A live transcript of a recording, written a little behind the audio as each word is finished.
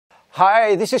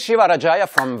Hi, this is Shiva Rajaya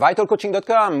from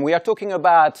vitalcoaching.com. We are talking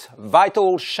about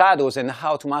vital shadows and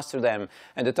how to master them.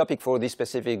 And the topic for this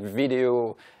specific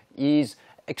video is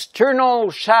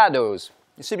external shadows.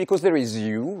 You see, because there is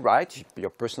you, right?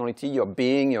 Your personality, your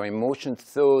being, your emotions,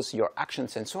 thoughts, your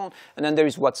actions, and so on. And then there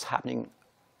is what's happening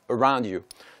around you.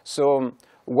 So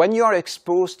when you are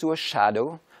exposed to a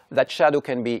shadow, that shadow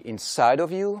can be inside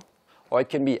of you or it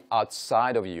can be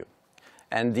outside of you.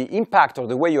 And the impact or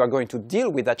the way you are going to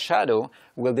deal with that shadow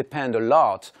will depend a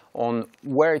lot on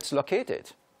where it's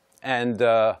located and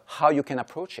how you can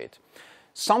approach it.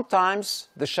 Sometimes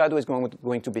the shadow is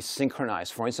going to be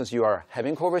synchronized. For instance, you are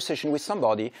having a conversation with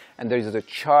somebody and there is a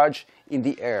charge in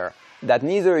the air that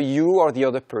neither you or the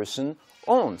other person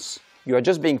owns. You are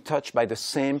just being touched by the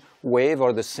same wave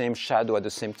or the same shadow at the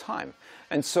same time.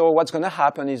 And so what's going to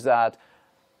happen is that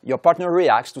your partner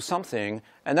reacts to something,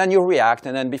 and then you react,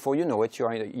 and then before you know it,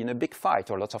 you're in a big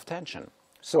fight or lots of tension.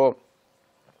 So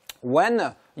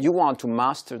when you want to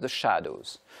master the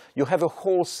shadows, you have a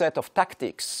whole set of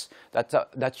tactics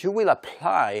that you will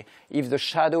apply if the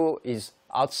shadow is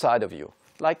outside of you.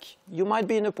 Like you might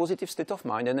be in a positive state of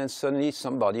mind, and then suddenly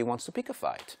somebody wants to pick a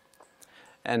fight.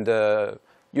 And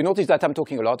you notice that I'm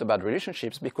talking a lot about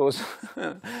relationships because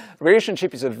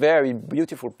relationship is a very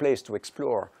beautiful place to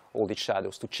explore all these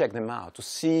shadows, to check them out, to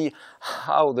see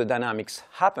how the dynamics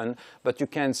happen, but you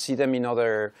can see them in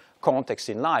other contexts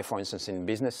in life, for instance, in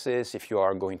businesses, if you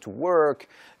are going to work,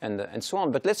 and so on.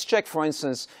 But let's check, for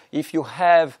instance, if you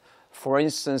have, for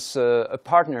instance, a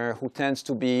partner who tends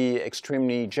to be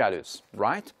extremely jealous,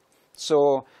 right?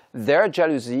 So their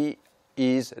jealousy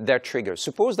is their trigger.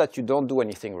 Suppose that you don't do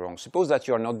anything wrong. Suppose that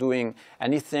you're not doing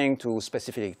anything to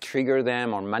specifically trigger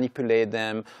them or manipulate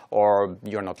them, or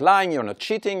you're not lying, you're not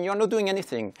cheating, you're not doing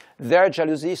anything. Their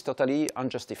jealousy is totally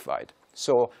unjustified.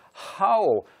 So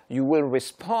how you will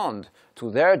respond to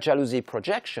their jealousy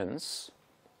projections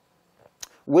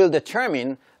will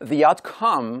determine the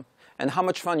outcome and how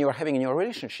much fun you're having in your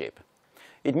relationship.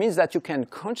 It means that you can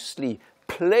consciously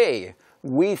play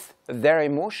with their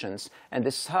emotions and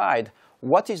decide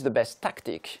what is the best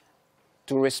tactic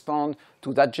to respond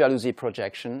to that jealousy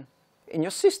projection in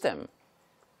your system.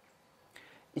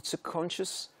 It's a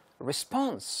conscious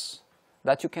response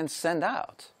that you can send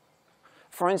out.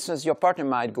 For instance, your partner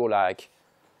might go like,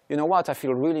 you know what, I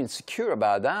feel really insecure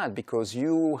about that because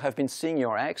you have been seeing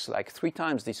your ex like 3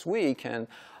 times this week and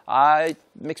it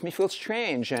makes me feel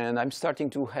strange and I'm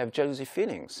starting to have jealousy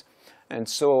feelings. And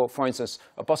so, for instance,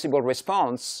 a possible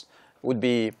response would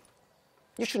be,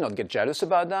 you should not get jealous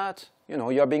about that. You know,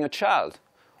 you're being a child.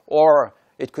 Or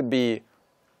it could be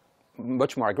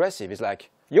much more aggressive. It's like,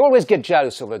 you always get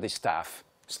jealous over this stuff.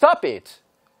 Stop it.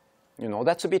 You know,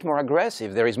 that's a bit more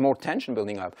aggressive. There is more tension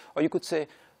building up. Or you could say,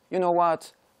 you know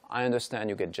what? I understand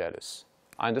you get jealous.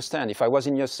 I understand. If I was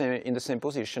in the same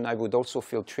position, I would also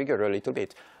feel triggered a little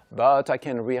bit. But I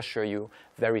can reassure you,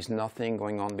 there is nothing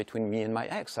going on between me and my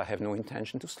ex. I have no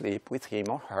intention to sleep with him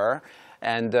or her.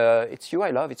 And it's you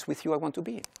I love. It's with you I want to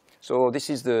be. So this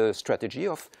is the strategy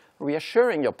of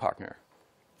reassuring your partner.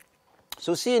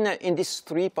 So see, in these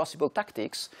 3 possible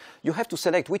tactics, you have to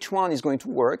select which one is going to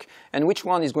work and which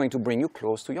one is going to bring you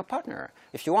close to your partner.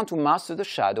 If you want to master the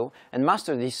shadow and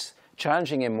master this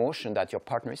challenging emotion that your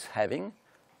partner is having,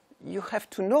 you have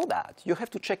to know that. You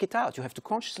have to check it out. You have to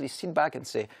consciously sit back and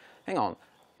say, hang on,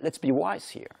 let's be wise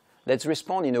here. Let's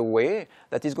respond in a way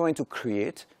that is going to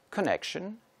create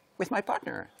connection with my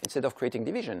partner instead of creating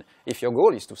division, if your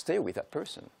goal is to stay with that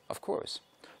person, of course.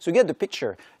 So you get the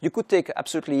picture. You could take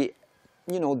absolutely,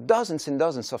 dozens and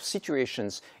dozens of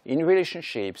situations in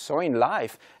relationships or in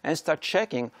life and start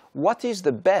checking what is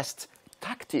the best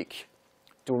tactic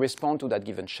to respond to that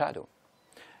given shadow.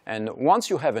 And once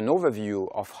you have an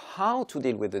overview of how to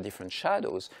deal with the different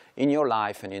shadows in your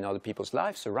life and in other people's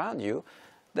lives around you,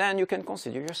 then you can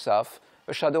consider yourself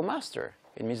a shadow master.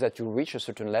 It means that you reach a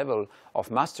certain level of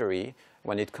mastery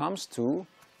when it comes to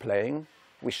playing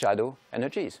with shadow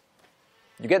energies.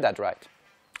 You get that right.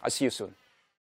 I'll see you soon.